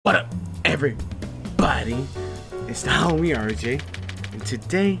What up, everybody? It's the homie RJay, and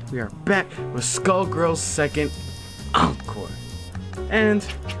today we are back with Skullgirls' second Encore. And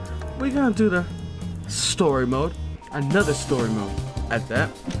we're gonna do the story mode, another story mode at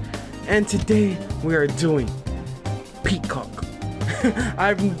that. And today we are doing Peacock.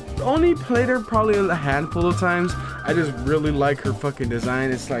 I've only played her probably a handful of times. I just really like her fucking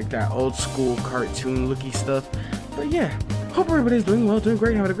design. It's like that old school cartoon looky stuff. But yeah, hope everybody's doing well, doing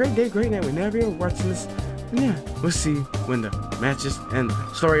great, having a great day, great night whenever you're watching this. And yeah, we'll see when the matches and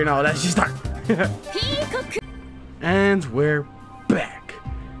the story and all that shit start. And we're back.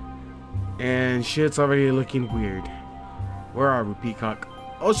 And shit's already looking weird. Where are we, Peacock?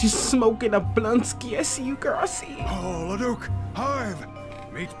 Oh, she's smoking a bluntsky. I see you, girl. I see you. Oh, Leduc, Hive,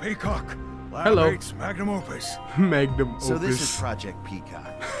 meet Peacock. Hello. Magnum Opus. Magnum Opus. So this is Project Peacock.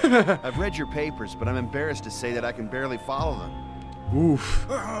 I've read your papers, but I'm embarrassed to say that I can barely follow them. Oof.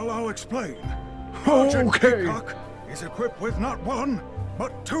 I'll explain. Project Okay. Peacock is equipped with not one,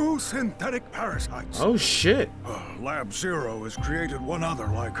 but 2 synthetic parasites. Oh shit. Lab Zero has created one other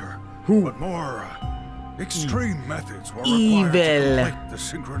like her, Who? but more extreme methods were Evil. required to complete the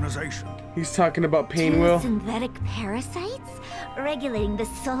synchronization. He's talking about Two Painwheel. synthetic parasites? Regulating the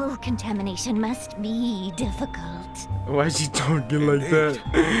soul contamination must be difficult. Why is she talking like But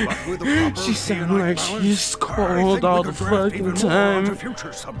with the that? proper She sounds DNA like balance, she's I cold think all we the could draft fucking even more onto time.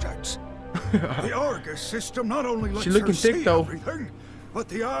 future subjects. The Argus system not only lets looking her thick, see though. everything, but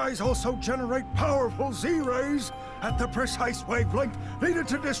the eyes also generate powerful Z-rays at the precise wavelength needed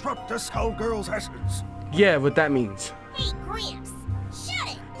to disrupt the Skullgirls' essence. Yeah, what that means. Hey, Gramps, shut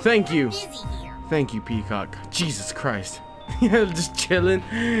it. Thank you. Busy here. Thank you, Peacock. Jesus Christ. Yeah, just chilling.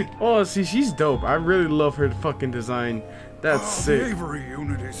 Oh, see, she's dope. I really love her fucking design. That's The sick. Avery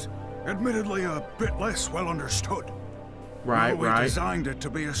unit is admittedly a bit less well understood. Right, We right. designed it to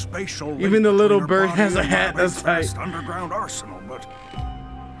be a spatial link Even the little between her bird has body a and hat, my that's vast tight. underground arsenal, but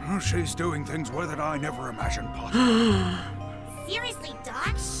she's doing things with it I never imagined possible. Seriously,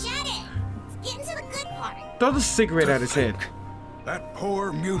 Doc, shut it. Let's get into the good part. Throw the cigarette To at his head. think That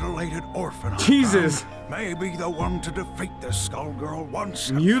poor mutilated orphan I Jesus. found may be the one to defeat the Skullgirl once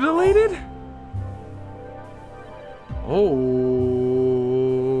and for Mutilated? Oh,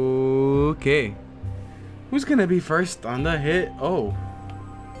 okay. Who's gonna be first on the hit? Oh.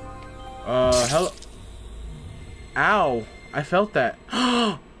 Hello. Ow. I felt that.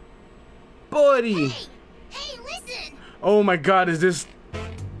 Buddy. Hey, listen. Oh my god, is this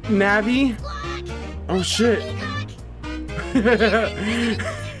Navi? Block. Oh shit. Peacock.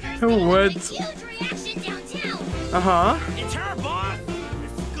 What? Huge reaction downtown. Uh-huh. It's her, boss! The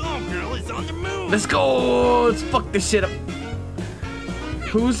Skullgirl is on the move! Let's go. Let's fuck this shit up.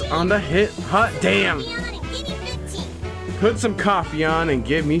 Who's on the hit? Hot damn. Be on and give me 15. Put some coffee on and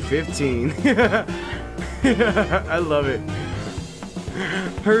give me 15. I love it.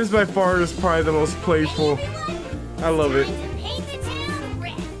 Hers by far is probably the most playful. Hey, everyone. I love it. Time to paint the town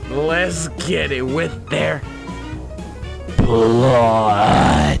red. Let's get it with their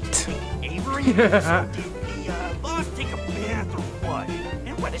blood. Avery? So did the boss take a bath or what?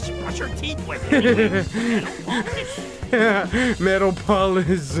 And what does she brush her teeth with? Metal polish.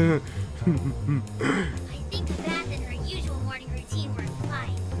 I think that and her usual morning routine were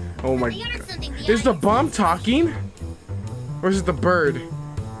fine. Oh my They ordered god. something Is the beyond bomb talking? Or is it the bird?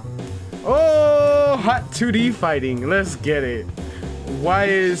 Oh, hot 2D fighting. Let's get it. Why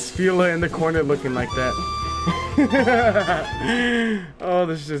is Fila in the corner looking like that? Oh,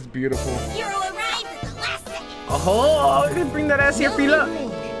 this is just beautiful. Hero arrived at the last second. Oh, bring that ass here, Fila. You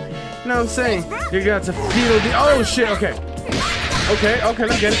know what I'm saying? You're gonna have to feel the. Oh shit. Okay. Okay. Okay.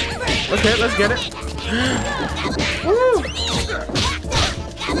 Let's get it. Okay. Let's get it. Woo.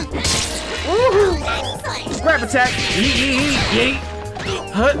 Woo. Grab attack. Yeet, yeet, yeet,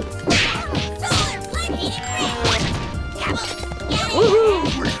 yeet. Hut. Woohoo.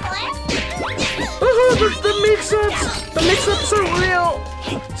 Woohoo. The mix-ups. The mix-ups are real.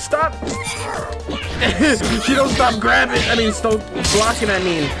 Stop. She don't stop grabbing. I mean, stop blocking. I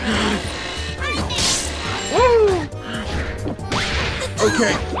mean. Woo.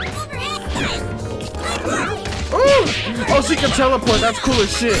 Okay. Ooh. Oh, she can teleport. That's cool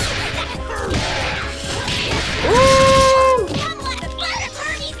as shit. Ooh.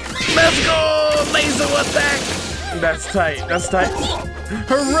 Let's go. Laser attack. That's tight. That's tight.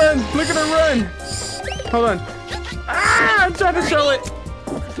 Her run. Look at her run. Hold on. Ah, I'm trying to show it.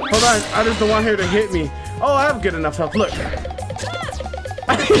 Hold on. I just don't want her to hit me. Oh, I have good enough health. Look.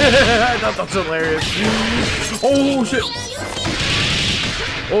 I thought that's hilarious. Oh, shit.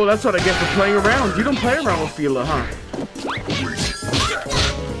 Oh, that's what I get for playing around. You don't play around with Fila, huh?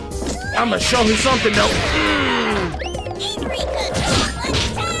 I'ma show him something though.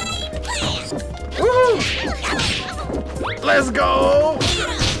 Woo! Let's go!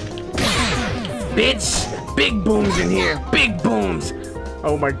 Bitch! Big booms in here. Big booms.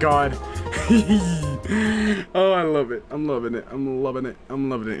 Oh my god. Oh, I love it. I'm loving it. I'm loving it. I'm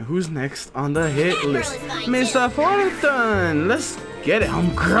loving it. Who's next on the hit list? Mr. Fulton. Let's get it,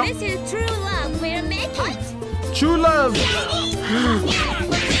 homegirl. This is true love we're making. True love.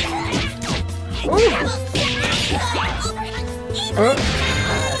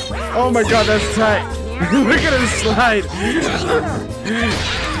 Oh my god, that's tight. Look at him slide.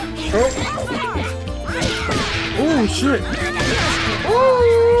 Oh shit.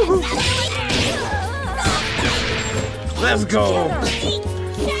 Ooh. Let's go.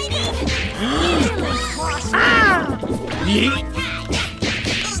 Ah. Yeet.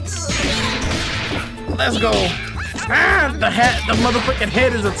 Let's go. Ah, the motherfucking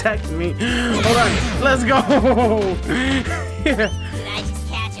head is attacking me. Hold on. Let's go. Yeah. Did I just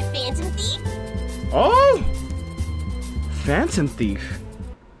catch a phantom thief? Oh! Phantom Thief.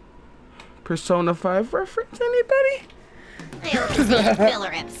 Persona 5 reference, anybody? I hope this ain't a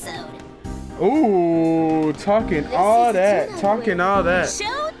filler episode. Ooh, talking all that. Talking all that.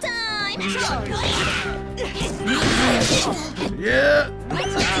 Showtime! Yeah.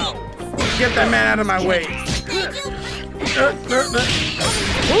 Get that man out of my way.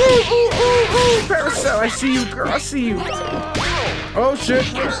 Ooh, Parasol, I see you, girl. I see you. Oh, shit.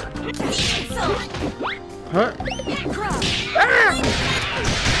 Huh? Ah!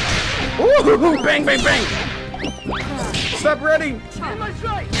 Ooh, bang, bang, bang. Stop running.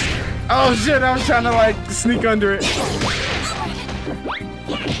 Oh, shit. I was trying to, like, sneak under it.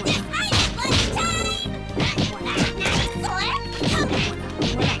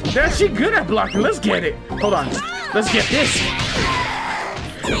 That's she good at blocking. Let's get it. Hold on. Let's get this.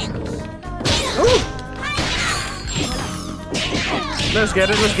 Ooh. Let's get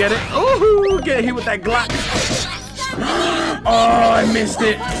it. Let's get it. Ooh, get hit with that Glock. Oh, I missed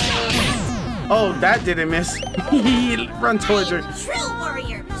it. Oh, that didn't miss. Run towards her. True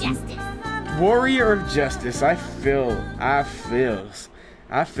warrior of justice. Warrior of justice. I feels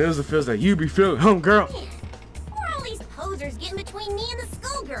the feels that you be feeling, homegirl. Who are all these posers getting between me and the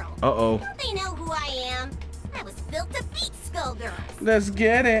Skullgirl? Uh-oh. They know who I am. I was built to beat Skullgirls. Let's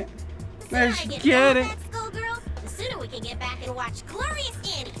get it. The sooner Let's I get over it. that Skullgirl, the sooner we can get back and watch Glorious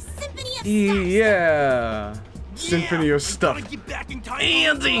Annie's Symphony of Stars. Yeah. Symphony of stuff. Get back in time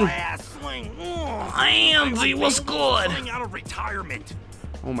Andy. Andy, what's good? Coming out of retirement.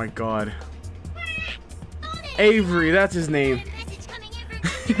 Oh my god. Avery, that's his name. Message coming in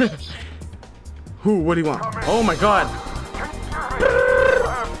from Baby. Who? What do you want? Oh my god.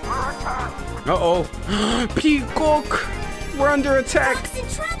 Uh-oh. Peacock. We're under attack. Fox in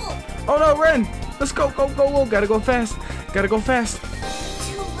trouble. Oh no, Ren. Let's go, go, go, go. Gotta go fast. Gotta go fast.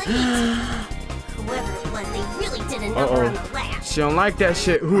 Too late. Whoever it was, they really did a number on the last. She don't like that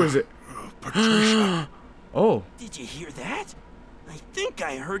shit. Who is it? Patricia. Oh. Did you hear that? I think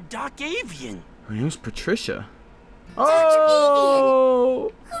I heard Doc Avian. Her name's Patricia.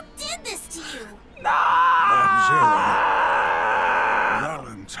 Oh. Who did this to you?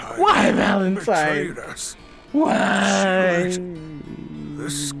 Valentine. Why Valentine? Betrayed us. Why? The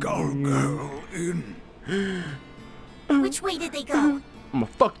Skullgirl in. Which way did they go? I'ma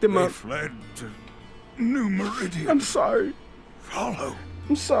fuck them They up. fled to New Meridian. I'm sorry. Follow.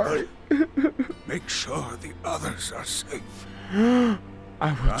 I'm sorry. Make sure the others are safe. I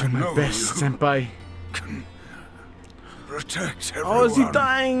will do I my know best, you. senpai. Can protect everyone. Oh, is he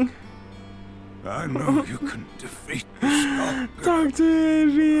dying? I know you can defeat the Skullgirl. Dr.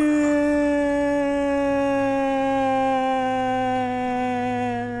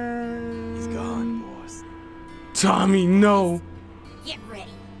 Avian. He's gone, boss. Tommy, no. Get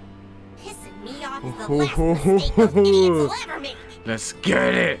ready. Pissing me off is the last mistake those idiots will ever make. Let's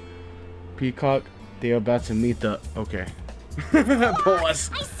get it. Peacock, they're about to meet the... Okay.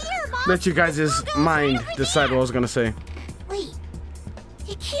 Pause. I see her, Boss. Let you guys' mind decide what I was gonna say. Wait.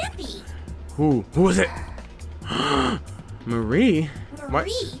 It can't be. Who? Who is it? Marie? What?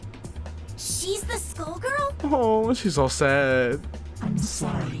 Marie. She's the Skullgirl? Oh, she's all sad. I'm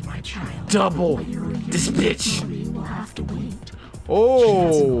sorry, my child. Double. This bitch.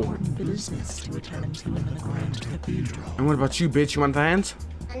 Oh. Business to attend to in the Grand Cathedral. And what about you, bitch? You want the hands?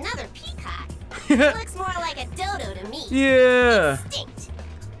 Another peacock. Looks more like a dodo to me. Yeah. Extinct.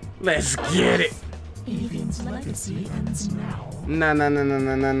 Let's get it. Avian's legacy ends now. Nah.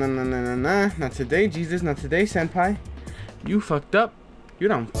 Not today, Jesus. Not today, senpai. You fucked up. You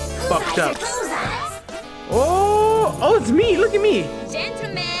done fucked up. Whose eyes are those eyes? Oh, it's me. Look at me.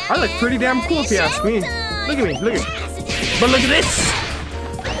 Gentlemen, I look pretty damn cool if you ask me. Look at me, look at me. But look at this.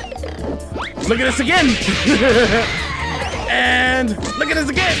 Look at this again. And look at this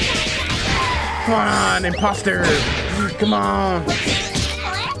again. Come on, imposter. Come on.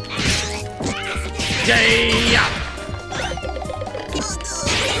 Yeah.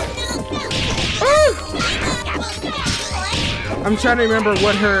 I'm trying to remember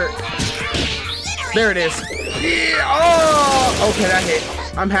what her. There it is. Yeah. Oh, okay, that hit.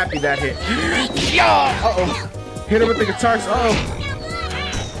 I'm happy that hit. Yeah. Uh-oh. Hit her with the guitars. Uh-oh.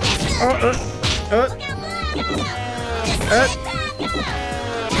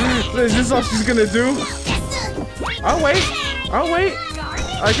 Is this all she's gonna do? I'll wait. I'll wait.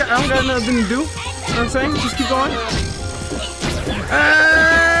 I don't got nothing to do. You know what I'm saying? Just keep going.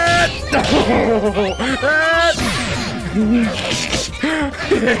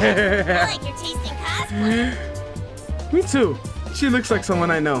 Me too. She looks like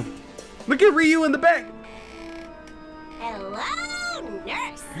someone I know. Look at Ryu in the back. Hello,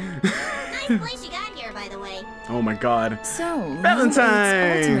 nurse. Nice place you got here, by the way. Oh my god. So,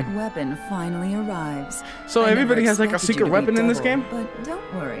 Valentine! ultimate weapon finally arrives. So I everybody never has like a expected you secret to be weapon in this double, game? But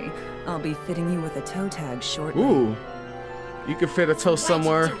don't worry, I'll be fitting you with a toe tag shortly. Ooh. You could fit a toe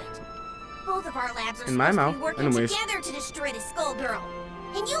somewhere. Both of our labs are In my supposed mouth. to be working Anyways. together to destroy the Skullgirl.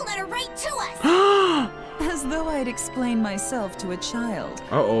 And you let her right to us. As though I'd explain myself to a child.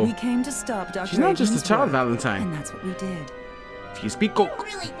 Uh-oh. We came to stop Dr. She's not just a Avian's child, work, Valentine. And that's what we did. If you speak You Coke.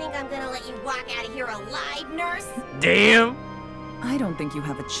 really think I'm gonna let you walk out of here alive, nurse? Damn. I don't think you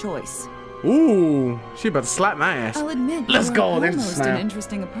have a choice. Ooh. She about to slap my ass. I'll admit Let's you go. are There's a almost snap. an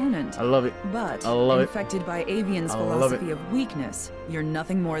interesting opponent. I love it. But I love it. infected by Avian's I love philosophy it. of weakness, you're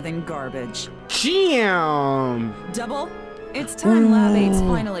nothing more than garbage. Jam. Double, it's time Lab 8's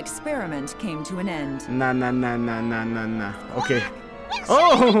final experiment came to an end. Nah. Okay.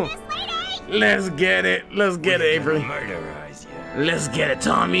 Oh. Let's get it. Let's get it, Avery. Murderize you. Let's get it,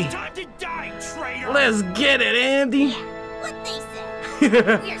 Tommy. Time to die, traitor. Let's get it, Andy. What they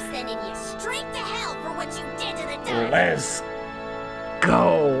said. We're sending you straight to hell for what you did to the doctor. Let's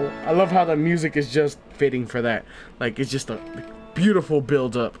go. I love how the music is just fitting for that. Like, it's just a beautiful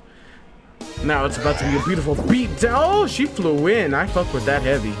build up. Now it's about to be a beautiful beat down. Oh, she flew in. I fuck with that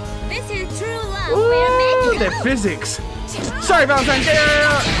heavy. This is true love, Ooh, man. that physics. Sorry, Valentine.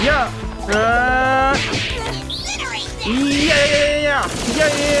 Yeah. Yeah.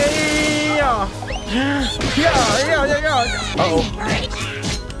 Uh-oh.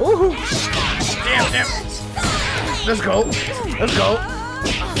 Ooh. Damn. Let's go.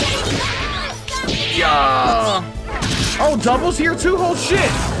 Yeah. Oh, Double's here too?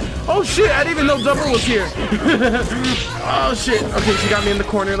 Oh shit, I didn't even know Double was here. Oh shit. Okay, she got me in the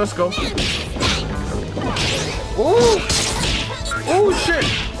corner. Let's go. Ooh. Oh shit.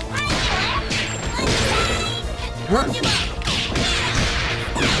 Huh?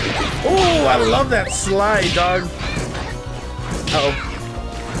 Oh, I love that slide, dog. Uh-oh.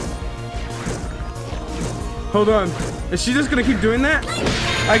 Hold on. Is she just gonna keep doing that?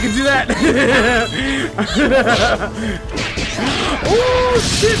 I can do that. Oh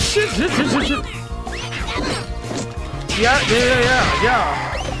shit. Yeah.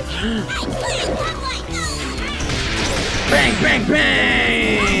 Bang.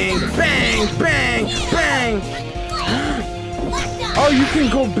 Oh, you can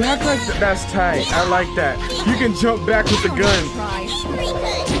go back like that. That's tight. I like that. You can jump back with the gun.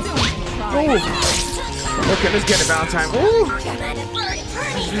 Ooh. Okay, let's get it, Valentine. Ooh.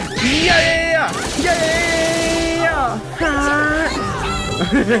 Yeah.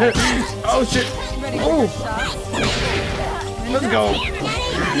 Oh shit. Oh. Let's go.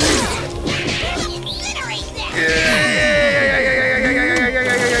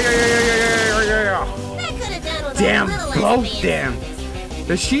 Damn, blow. Damn.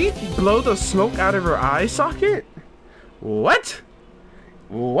 Does she blow the smoke out of her eye socket? What?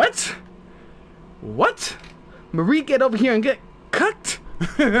 Marie, get over here and get cooked.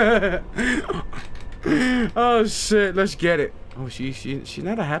 Oh shit, let's get it. Oh, she's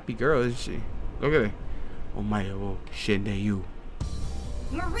not a happy girl, is she? Look at her. Oh my, oh shit, there you.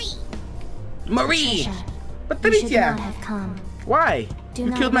 Marie. Patricia, you should Patricia. not have come. Why? Do You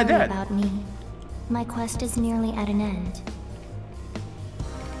not killed my worry dad. about me. My quest is nearly at an end.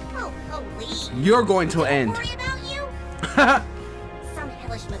 Oh, please. You're going to Don't end. worry about you. Some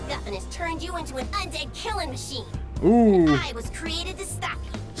hellish MacGuffin has turned you into an undead killing machine. Ooh. I was created to stop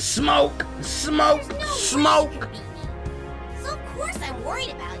you. Smoke. There's no way you could beat me. So of course I'm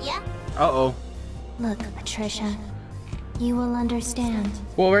worried about you. Uh-oh. Look, Patricia, you will understand.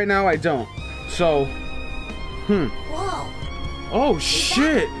 Well, right now I don't. So, Whoa. oh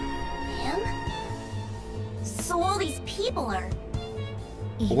shit. people are.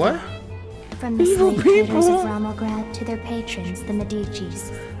 What? From the Evil slave traders people? of Romograd to their patrons, the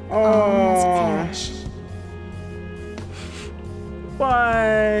Medicis. Oh. All must perish.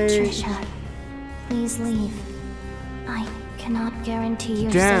 Why? Trisha, please leave. I cannot guarantee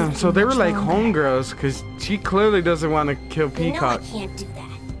your Damn, safety so they were much like longer. homegirls, because she clearly doesn't want to kill You know I Peacock. can't do that.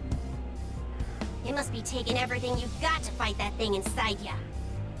 It must be taking everything you've got to fight that thing inside ya.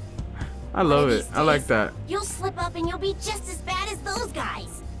 I love One of it. these I like days, that. You'll slip up and you'll be just as bad as those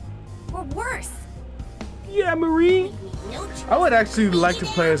guys. Or worse. Yeah, Marie. Leave me no choice. I would actually like to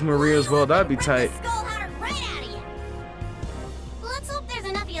Beat it play out, as Marie as well. That'd be rip tight. the skull heart right out of you. Let's hope there's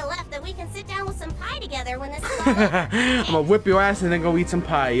enough of you left that we can sit down with some pie together when this is all over. I'm gonna whip your ass and then go eat some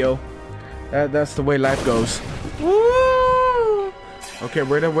pie, yo. That's the way life goes. Woo! Okay,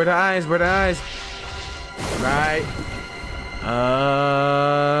 where the eyes? Where the eyes? Right.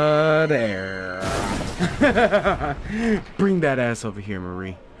 There. Bring that ass over here,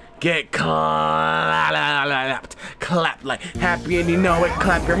 Marie. Get clapped. Clap like happy and you know it.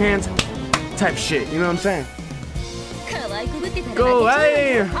 Clap your hands. Type shit. You know what I'm saying? Go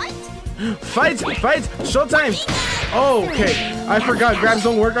away. Fight! Fight! Showtime! Oh, okay. I forgot. Grabs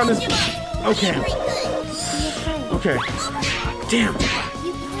don't work on this. Okay. Okay. Damn.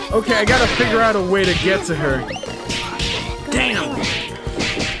 Okay, I gotta figure out a way to get to her. Damn.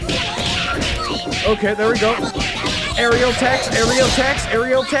 Okay, there we go. Aerial text, aerial text,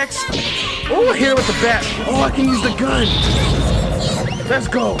 aerial text. Oh, hit her with the bat. Oh, I can use the gun. Let's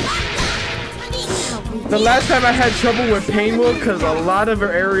go. The last time I had trouble with Painwheel because a lot of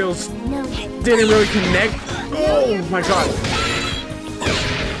her aerials didn't really connect. Oh my god.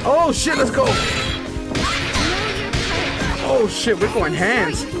 Oh shit, let's go. Oh shit, we're going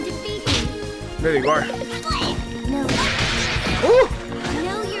hands. There you are. Oh!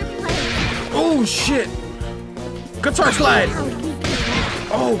 Oh shit! Guitar slide!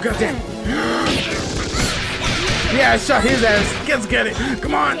 Oh goddamn! Yeah, I shot his ass. Let's get it.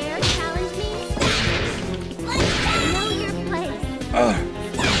 Come on.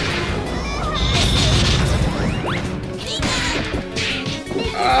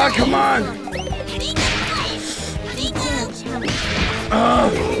 Come on.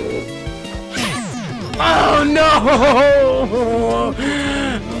 Oh no!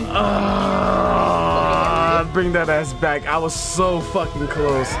 Bring that ass back. I was so fucking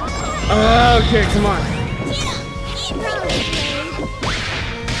close. Okay, come on.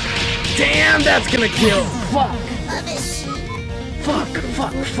 Damn, that's gonna kill. Fuck.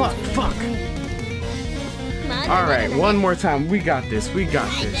 Fuck. Alright, one more time. We got this. We got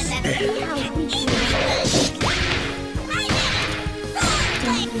this.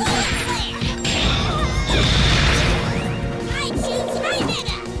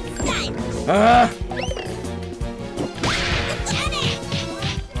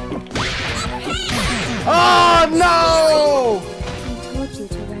 Oh no! I told you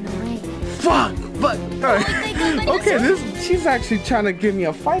to run away. Fuck! Okay, she's actually trying to give me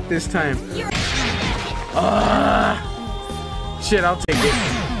a fight this time. Shit, I'll take it.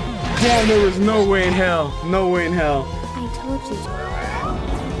 Damn, there was no way in hell. No way in hell. I told you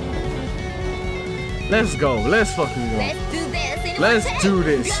to. Let's go. Let's fucking go. Let's do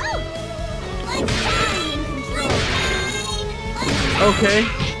this. Okay.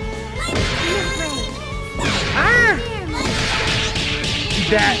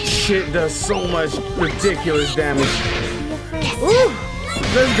 That shit does so much ridiculous damage. Ooh.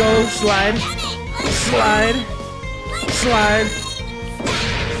 Let's go. Slide.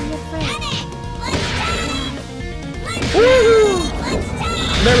 Woo!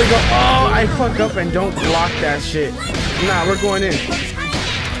 There we go. Oh, I fuck up and don't block that shit. Nah, we're going in.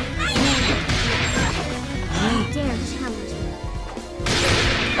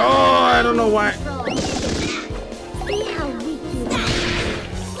 Oh, I don't know why.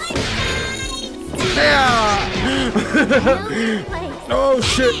 Yeah. Oh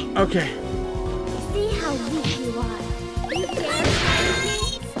shit. Okay. See how weak you are. You dare challenge me?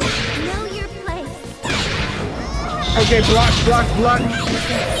 Know your place. Okay, block.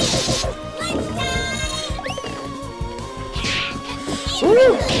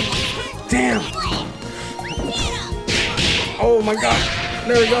 Woo! Damn. Oh my god.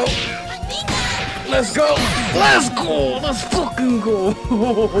 There we go. Let's go. Let's fucking go.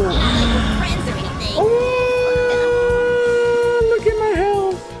 Oh, look at my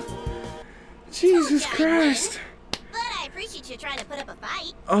health. Jesus Christ. But I appreciate you trying to put up a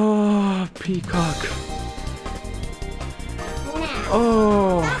fight. Oh, Peacock. Now,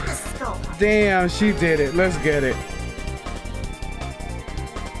 Oh, about the skull part. damn, she did it. Let's get it.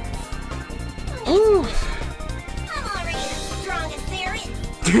 Ooh. I'm already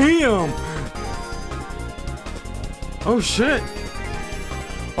Damn. Oh shit.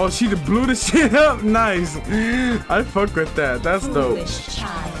 Oh, she blew the shit up. Nice. I fuck with that. That's dope. Foolish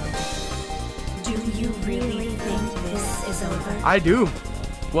child. Do you really think this is over? I do.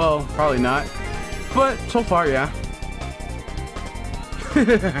 Well, probably not. But so far, yeah.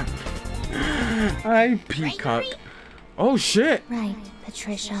 I'm Peacock. Oh shit. Right,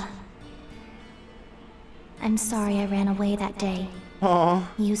 Patricia. I'm sorry I ran away that day. Aw.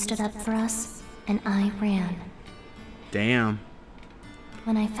 You stood up for us, and I ran. Damn.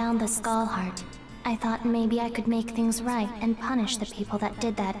 When I found the skull heart, I thought maybe I could make things right and punish the people that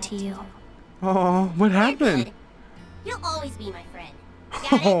did that to you. Oh, what happened? You'll always be my friend.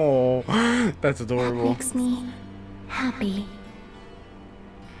 Got it? Oh, that's That adorable. makes me happy.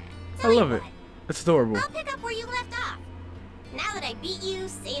 I love it. That's adorable. I'll pick up where you left off. Now that I beat you,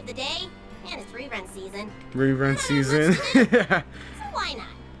 saved the day, and it's rerun season. Rerun season. So why not?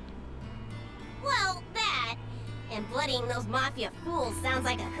 Well, that and bloodying those mafia fools sounds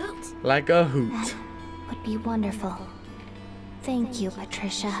like a hoot. Like a hoot. That would be wonderful. Thank you,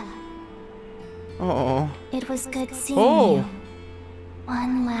 Patricia. Oh. It was good seeing Oh. you.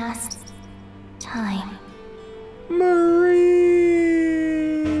 One last time.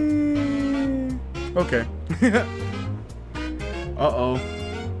 Marie. Okay. Uh-oh.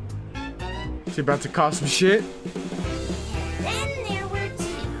 She about to cause some shit. Then there were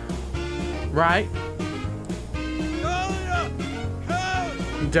two. Right?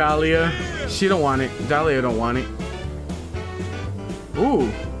 Dahlia. She don't want it. Dahlia don't want it. Ooh.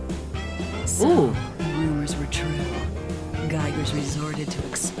 So, Ooh. the rumors were true. Geiger's resorted to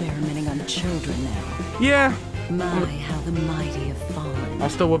experimenting on children now. Yeah. My, how the mighty have fallen. I'll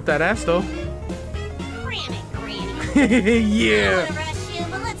still whoop that ass though. Cram it, Granny. I Yeah. don't wanna rush you,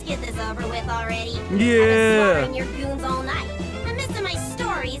 but let's get this over with already. I've been Yeah. slaughtering your goons all night. I'm missing my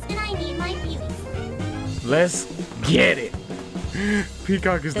stories, and I need my beauties. Let's get it.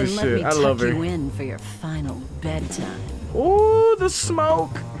 Peacock is the Then let shit. me I love tuck you her. in for your final bedtime. Ooh, the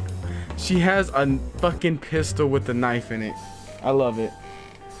smoke. She has a fucking pistol with a knife in it. I love it.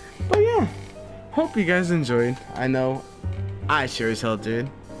 But yeah, hope you guys enjoyed. I know I sure as hell did.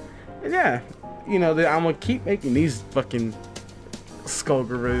 And yeah, you know, I'm gonna keep making these fucking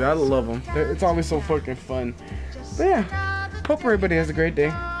Skullgirls. I love them. It's always so fucking fun. But yeah, hope everybody has a great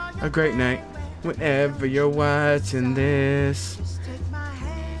day, a great night, whenever you're watching this.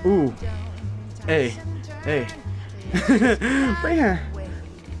 Ooh, hey, hey. But yeah,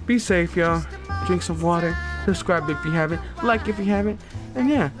 be safe, y'all. Drink some water. Subscribe if you haven't. Like if you haven't. And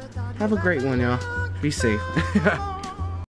yeah, have a great one, y'all. Be safe.